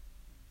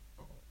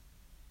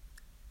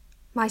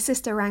My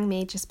sister rang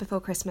me just before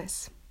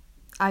Christmas.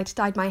 I'd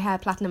dyed my hair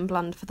platinum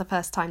blonde for the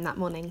first time that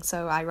morning,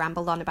 so I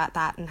rambled on about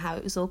that and how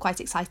it was all quite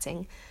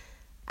exciting.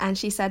 And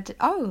she said,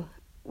 "Oh,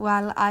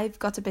 well, I've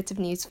got a bit of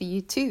news for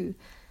you too."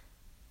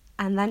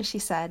 And then she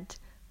said,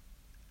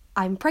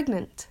 "I'm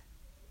pregnant."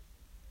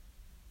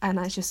 And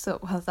I just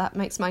thought, well, that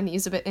makes my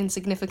news a bit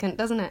insignificant,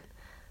 doesn't it?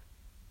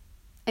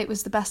 It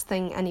was the best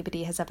thing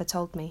anybody has ever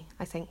told me,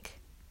 I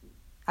think.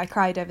 I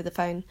cried over the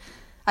phone.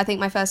 I think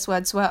my first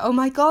words were, "Oh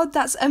my God,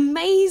 that's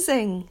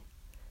amazing!"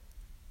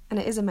 And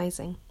it is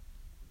amazing.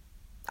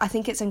 I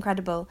think it's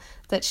incredible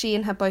that she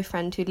and her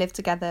boyfriend, who live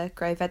together,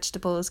 grow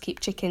vegetables, keep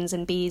chickens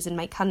and bees and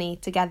make honey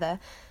together,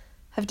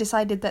 have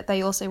decided that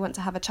they also want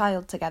to have a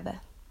child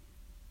together.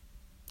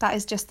 That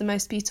is just the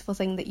most beautiful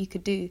thing that you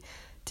could do,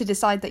 to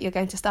decide that you're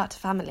going to start a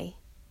family.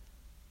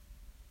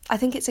 I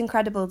think it's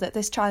incredible that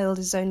this child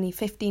is only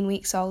 15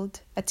 weeks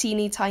old, a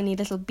teeny tiny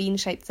little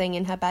bean-shaped thing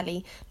in her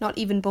belly, not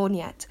even born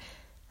yet,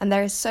 and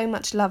there is so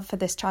much love for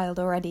this child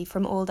already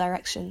from all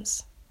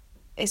directions.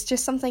 It's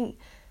just something,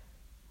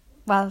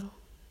 well,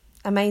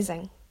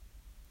 amazing.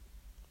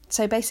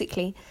 So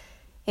basically,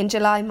 in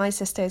July, my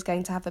sister is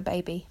going to have a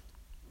baby.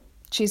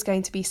 She's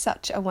going to be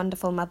such a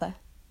wonderful mother.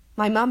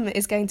 My mum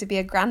is going to be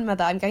a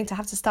grandmother. I'm going to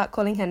have to start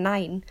calling her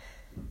Nine.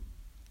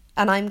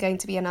 And I'm going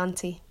to be an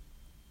auntie.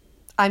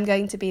 I'm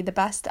going to be the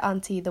best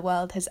auntie the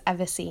world has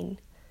ever seen.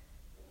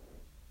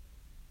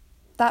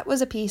 That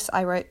was a piece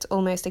I wrote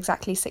almost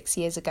exactly 6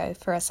 years ago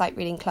for a sight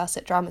reading class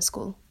at drama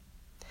school.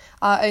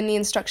 Our only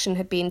instruction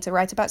had been to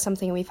write about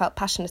something we felt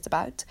passionate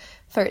about,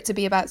 for it to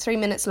be about 3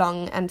 minutes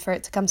long and for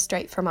it to come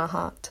straight from our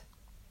heart.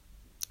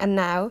 And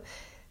now,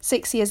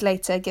 6 years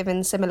later,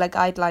 given similar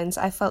guidelines,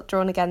 I felt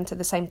drawn again to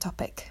the same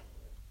topic.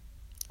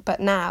 But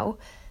now,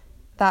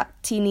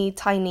 that teeny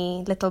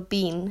tiny little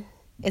bean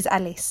is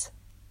Ellis,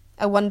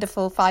 a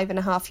wonderful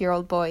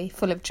 5.5-year-old boy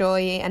full of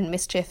joy and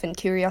mischief and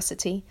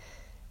curiosity.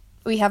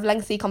 We have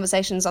lengthy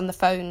conversations on the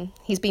phone.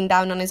 He's been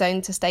down on his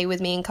own to stay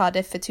with me in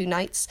Cardiff for 2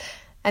 nights,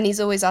 and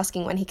he's always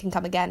asking when he can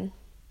come again.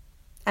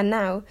 And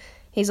now,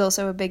 he's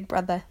also a big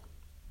brother.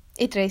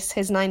 Idris,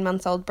 his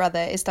 9-month-old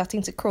brother, is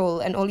starting to crawl,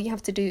 and all you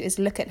have to do is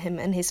look at him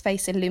and his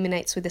face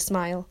illuminates with a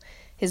smile,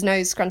 his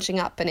nose scrunching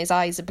up and his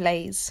eyes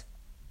ablaze.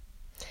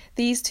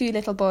 These 2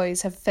 little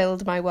boys have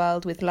filled my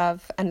world with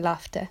love and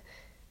laughter.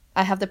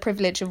 I have the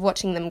privilege of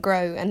watching them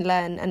grow and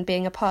learn and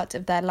being a part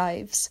of their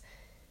lives.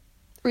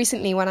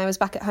 Recently, when I was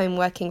back at home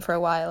working for a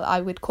while,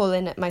 I would call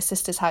in at my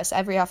sister's house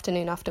every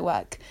afternoon after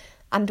work,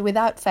 and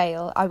without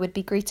fail, I would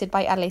be greeted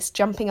by Alice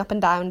jumping up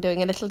and down,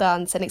 doing a little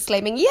dance and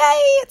exclaiming,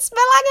 "Yay, it's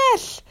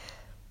Melangel!"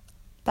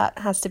 That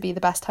has to be the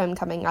best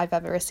homecoming I've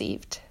ever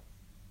received.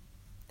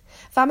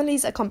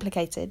 Families are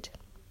complicated.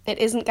 It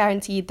isn't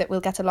guaranteed that we'll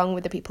get along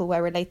with the people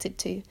we're related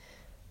to.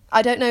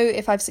 I don't know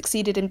if I've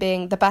succeeded in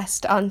being the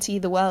best auntie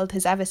the world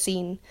has ever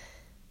seen,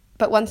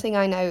 but one thing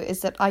I know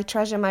is that I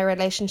treasure my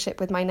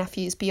relationship with my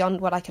nephews beyond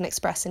what I can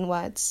express in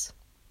words.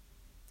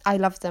 I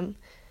love them,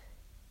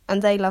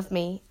 and they love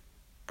me,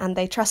 and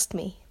they trust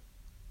me,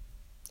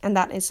 and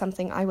that is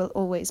something I will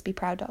always be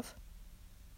proud of.